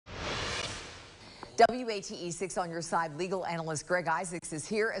WATE 6 on your side legal analyst Greg Isaacs is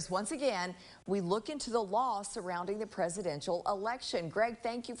here as once again we look into the law surrounding the presidential election. Greg,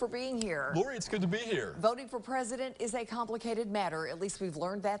 thank you for being here. Lori, it's good to be here. Voting for president is a complicated matter. At least we've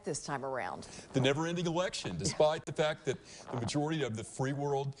learned that this time around. The never-ending election, despite the fact that the majority of the free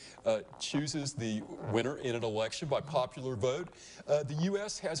world chooses the winner in an election by popular vote, the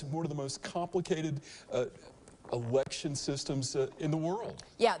U.S. has one of the most complicated election systems in the world.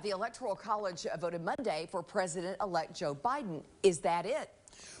 Yeah, the Electoral College voted Monday for President-elect Joe Biden. Is that it?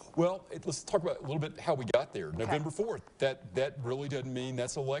 Well, let's talk about a little bit how we got there. Okay. November 4th, that really doesn't mean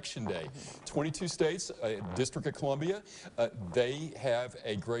that's election day. 22 states, District of Columbia, they have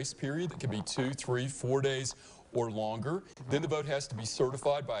a grace period that can be 2, 3, 4 days or longer. Then the vote has to be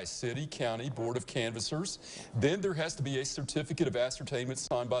certified by a city, county, board of canvassers. Then there has to be a certificate of ascertainment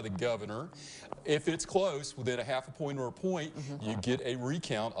signed by the governor. If it's close, within a half a point or a point, you get a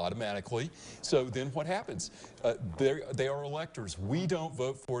recount automatically. So then what happens? They are electors. We don't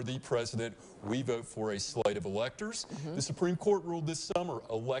vote for the president. We vote for a slate of electors. The Supreme Court ruled this summer,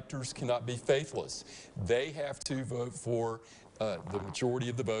 electors cannot be faithless. They have to vote for the majority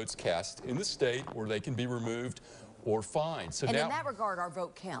of the votes cast in the state, or they can be removed or fined. So and now, in that regard, our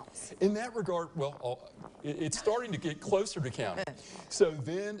vote counts. In that regard, well, it's starting to get closer to counting. So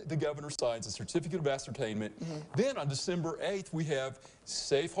then the governor signs a certificate of ascertainment. Then on December 8th, we have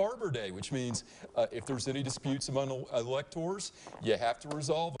Safe Harbor Day, which means if there's any disputes among electors, you have to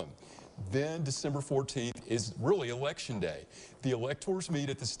resolve them. Then December 14th is really Election Day. The electors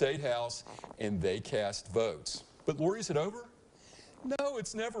meet at the State House and they cast votes. But Lori, is it over? No,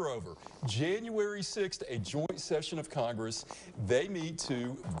 it's never over. January 6th, a joint session of Congress, they meet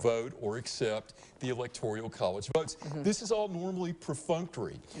to vote or accept the Electoral College votes. This is all normally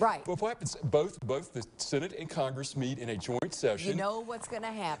perfunctory. Right. But what happens? Both the Senate and Congress meet in a joint session. You know what's going to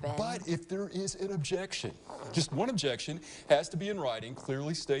happen. But if there is an objection, just one objection, has to be in writing,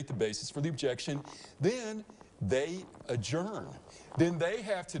 clearly state the basis for the objection, then they adjourn. Then they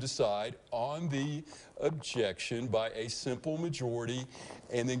have to decide on the objection by a simple majority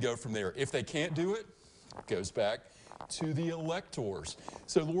and then go from there. If they can't do it, it goes back to the electors.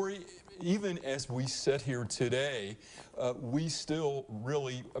 So Lori, even as we sit here today, we still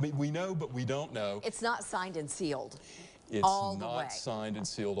really, we know, but we don't know. It's not signed and sealed. It's all the way. not signed and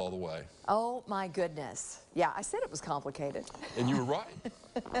sealed all the way. Oh my goodness. Yeah, I said it was complicated. And you were right.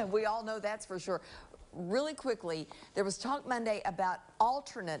 We all know that's for sure. Really quickly, there was talk Monday about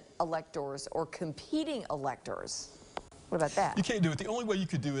alternate electors or competing electors. What about that? You can't do it. The only way you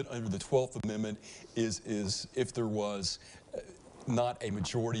could do it under the 12th Amendment is if there was not a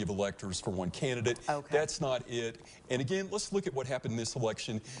majority of electors for one candidate. Okay. That's not it. And again, let's look at what happened in this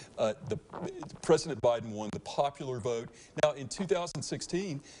election. President Biden won the popular vote. Now, in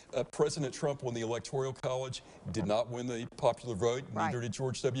 2016, President Trump won the Electoral College, did not win the popular vote, neither did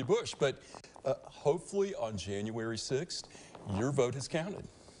George W. Bush. But hopefully on January 6th, your vote has counted.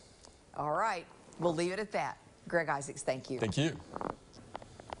 All right. We'll leave it at that. Greg Isaacs, thank you. Thank you.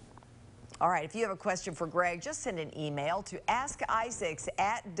 All right, if you have a question for Greg, just send an email to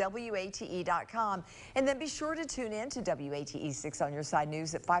askisaacs@wate.com. And then be sure to tune in to WATE 6 on your side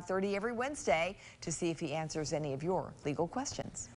news at 5:30 every Wednesday to see if he answers any of your legal questions.